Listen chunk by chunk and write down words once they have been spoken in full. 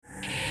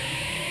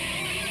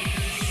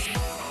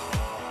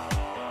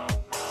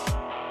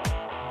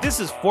This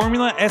is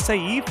Formula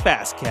SAE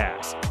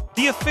Fastcast,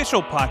 the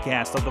official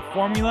podcast of the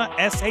Formula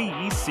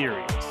SAE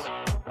series.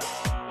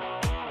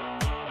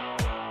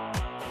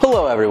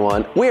 Hello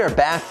everyone, we are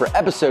back for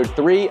episode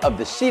 3 of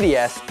the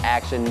CDS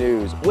Action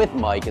News with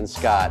Mike and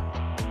Scott.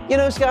 You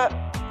know, Scott,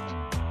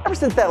 ever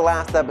since that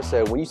last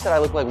episode when you said I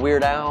look like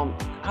Weird Al,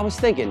 I was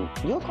thinking,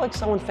 you look like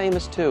someone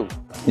famous too.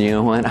 You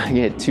know what? I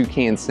get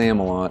Toucan Sam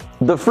a lot.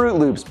 The Fruit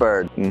Loops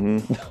bird.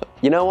 Mm-hmm.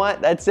 You know what?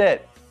 That's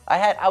it.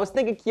 I was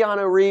thinking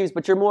Keanu Reeves,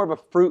 but you're more of a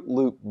Fruit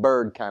Loop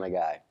bird kind of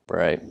guy.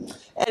 Right.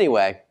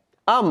 Anyway,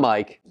 I'm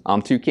Mike.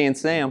 I'm Toucan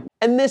Sam.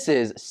 And this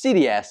is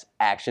CDS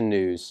Action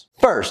News.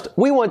 First,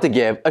 we want to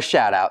give a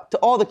shout out to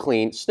all the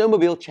Clean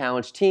Snowmobile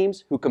Challenge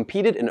teams who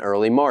competed in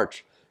early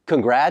March.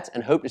 Congrats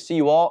and hope to see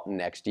you all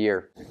next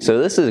year. So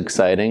this is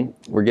exciting.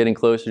 We're getting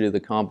closer to the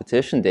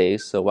competition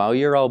days, so while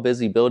you're all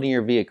busy building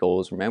your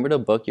vehicles, remember to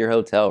book your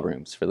hotel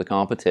rooms for the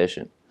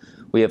competition.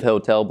 We have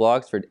hotel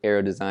blocks for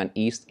Aero Design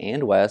East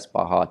and West,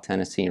 Baja,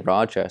 Tennessee, and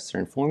Rochester,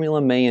 and Formula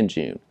May and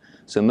June.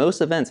 So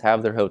most events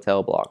have their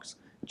hotel blocks.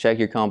 Check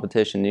your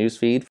competition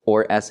newsfeed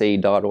or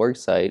SAE.org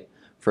site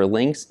for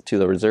links to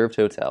the reserved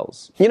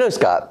hotels. You know,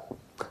 Scott,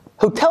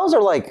 hotels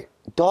are like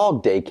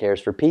dog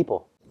daycares for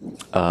people.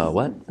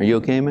 What? Are you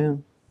okay,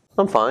 man?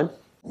 I'm fine.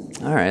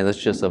 All right, that's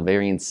just a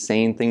very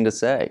insane thing to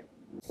say.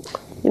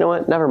 You know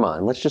what? Never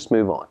mind. Let's just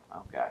move on.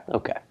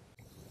 Okay.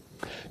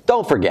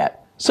 Don't forget,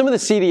 some of the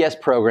CDS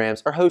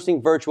programs are hosting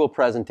virtual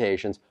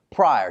presentations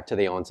prior to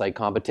the on-site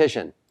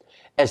competition.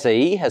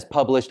 SAE has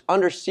published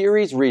under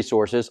series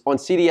resources on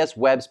CDS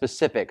web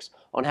specifics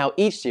on how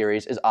each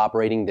series is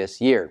operating this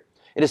year.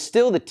 It is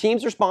still the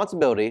team's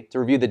responsibility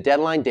to review the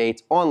deadline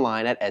dates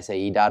online at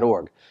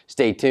SAE.org.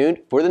 Stay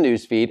tuned for the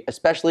newsfeed,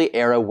 especially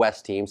Aero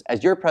West teams,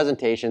 as your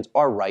presentations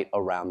are right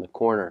around the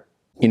corner.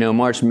 You know,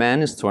 March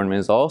Madness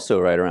tournament is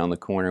also right around the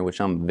corner, which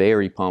I'm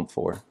very pumped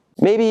for.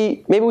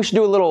 Maybe we should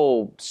do a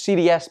little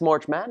CDS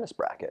March Madness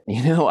bracket.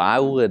 You know, I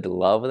would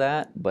love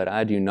that, but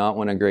I do not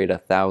want to grade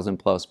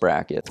 1,000+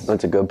 brackets.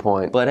 That's a good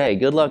point. But hey,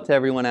 good luck to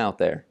everyone out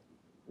there.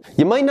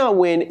 You might not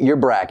win your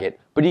bracket,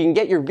 but you can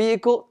get your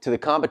vehicle to the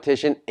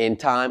competition in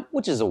time,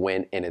 which is a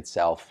win in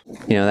itself.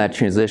 You know, that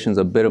transition's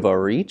a bit of a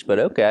reach, but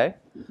okay.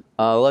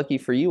 Lucky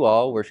for you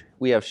all,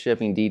 we have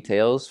shipping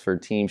details for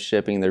teams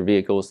shipping their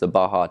vehicles to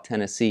Baja,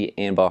 Tennessee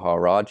and Baja,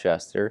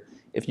 Rochester.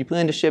 If you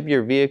plan to ship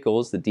your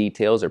vehicles, the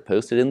details are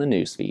posted in the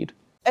newsfeed.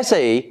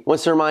 SAE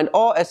wants to remind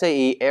all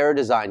SAE Aero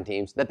Design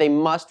teams that they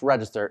must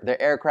register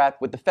their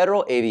aircraft with the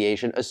Federal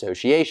Aviation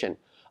Association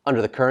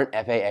under the current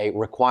FAA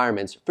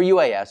requirements for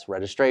UAS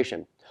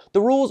registration.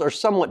 The rules are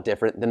somewhat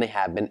different than they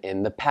have been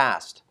in the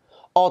past.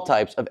 All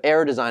types of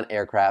Aero Design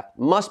aircraft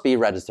must be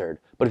registered,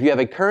 but if you have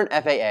a current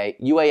FAA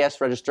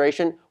UAS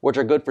registration, which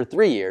are good for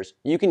 3 years,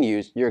 you can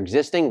use your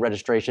existing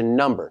registration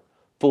number.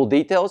 Full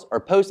details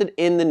are posted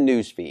in the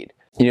newsfeed.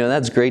 You know,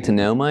 that's great to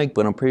know, Mike,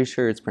 but I'm pretty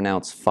sure it's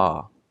pronounced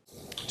FA.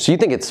 So you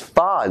think it's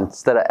FA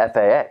instead of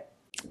FAA?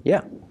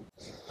 Yeah.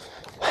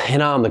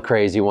 And I'm the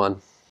crazy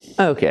one.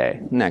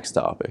 Okay, next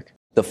topic.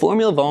 The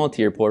Formula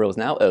Volunteer Portal is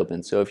now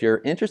open, so if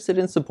you're interested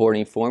in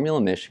supporting Formula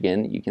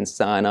Michigan, you can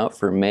sign up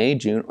for May,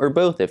 June, or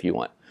both if you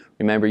want.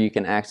 Remember, you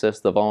can access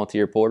the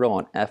Volunteer Portal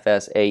on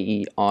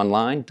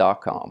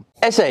fsaeonline.com.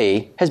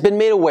 SAE has been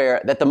made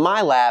aware that the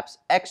MyLaps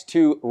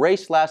X2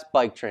 Racelast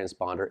bike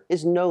transponder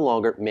is no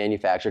longer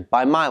manufactured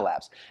by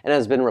MyLaps and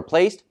has been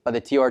replaced by the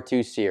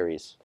TR2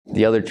 series.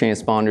 The other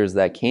transponders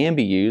that can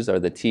be used are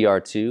the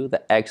TR2,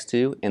 the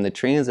X2, and the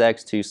Trans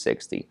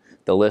X260.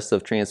 The list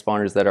of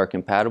transponders that are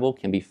compatible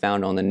can be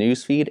found on the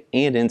newsfeed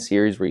and in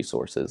series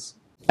resources.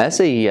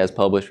 SAE has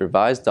published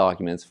revised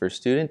documents for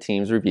student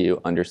teams review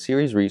under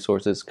Series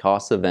Resources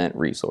Cost Event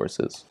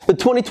Resources. The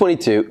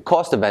 2022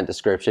 Cost Event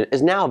Description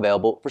is now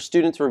available for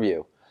students'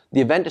 review.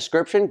 The event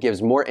description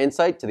gives more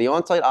insight to the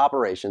on-site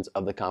operations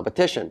of the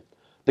competition.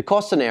 The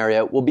cost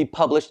scenario will be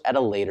published at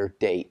a later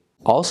date.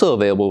 Also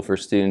available for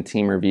student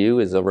team review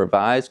is a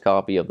revised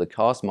copy of the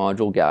Cost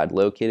Module Guide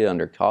located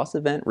under Cost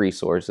Event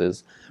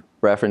Resources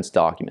Reference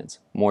Documents.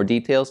 More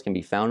details can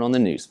be found on the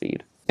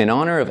newsfeed. In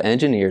honor of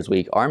Engineers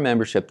Week, our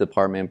membership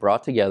department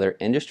brought together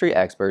industry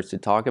experts to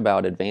talk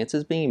about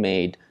advances being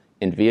made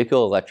in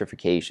vehicle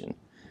electrification.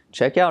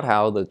 Check out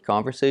how the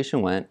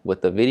conversation went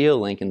with the video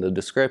link in the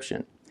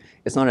description.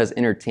 It's not as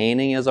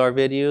entertaining as our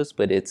videos,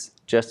 but it's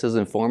just as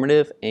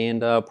informative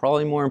and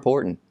probably more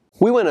important.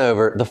 We went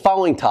over the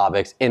following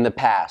topics in the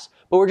past,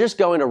 but we're just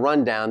going to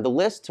run down the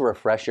list to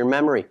refresh your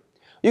memory.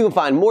 You can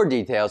find more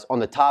details on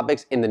the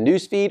topics in the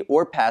newsfeed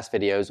or past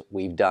videos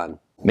we've done.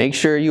 Make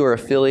sure you are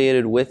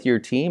affiliated with your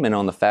team and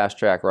on the Fast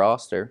Track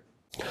roster.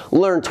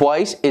 Learn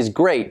Twice is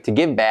great to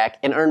give back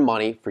and earn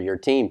money for your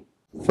team.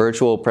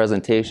 Virtual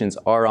presentations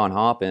are on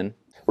Hopin.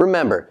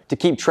 Remember to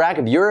keep track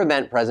of your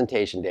event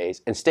presentation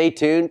days and stay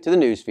tuned to the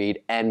newsfeed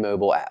and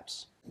mobile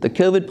apps. The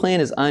COVID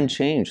plan is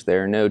unchanged.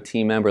 There are no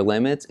team member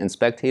limits and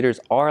spectators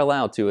are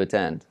allowed to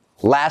attend.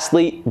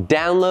 Lastly,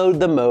 download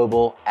the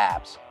mobile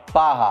apps.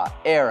 Baja,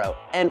 Aero,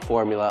 and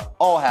Formula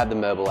all have the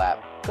mobile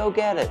app. Go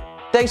get it.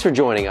 Thanks for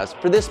joining us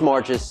for this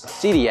March's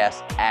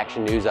CDS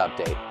Action News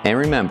Update. And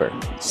remember,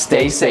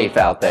 stay safe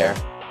out there.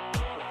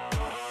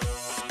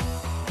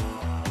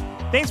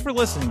 Thanks for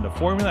listening to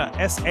Formula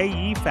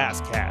SAE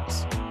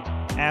Fastcast.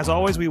 As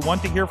always, we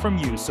want to hear from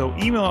you, so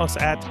email us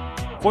at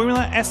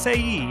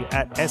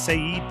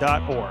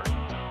formulasae@sae.org.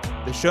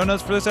 The show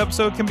notes for this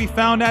episode can be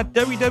found at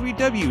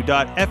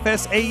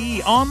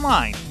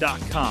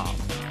www.fsaeonline.com.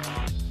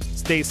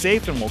 Stay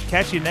safe, and we'll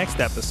catch you next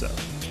episode.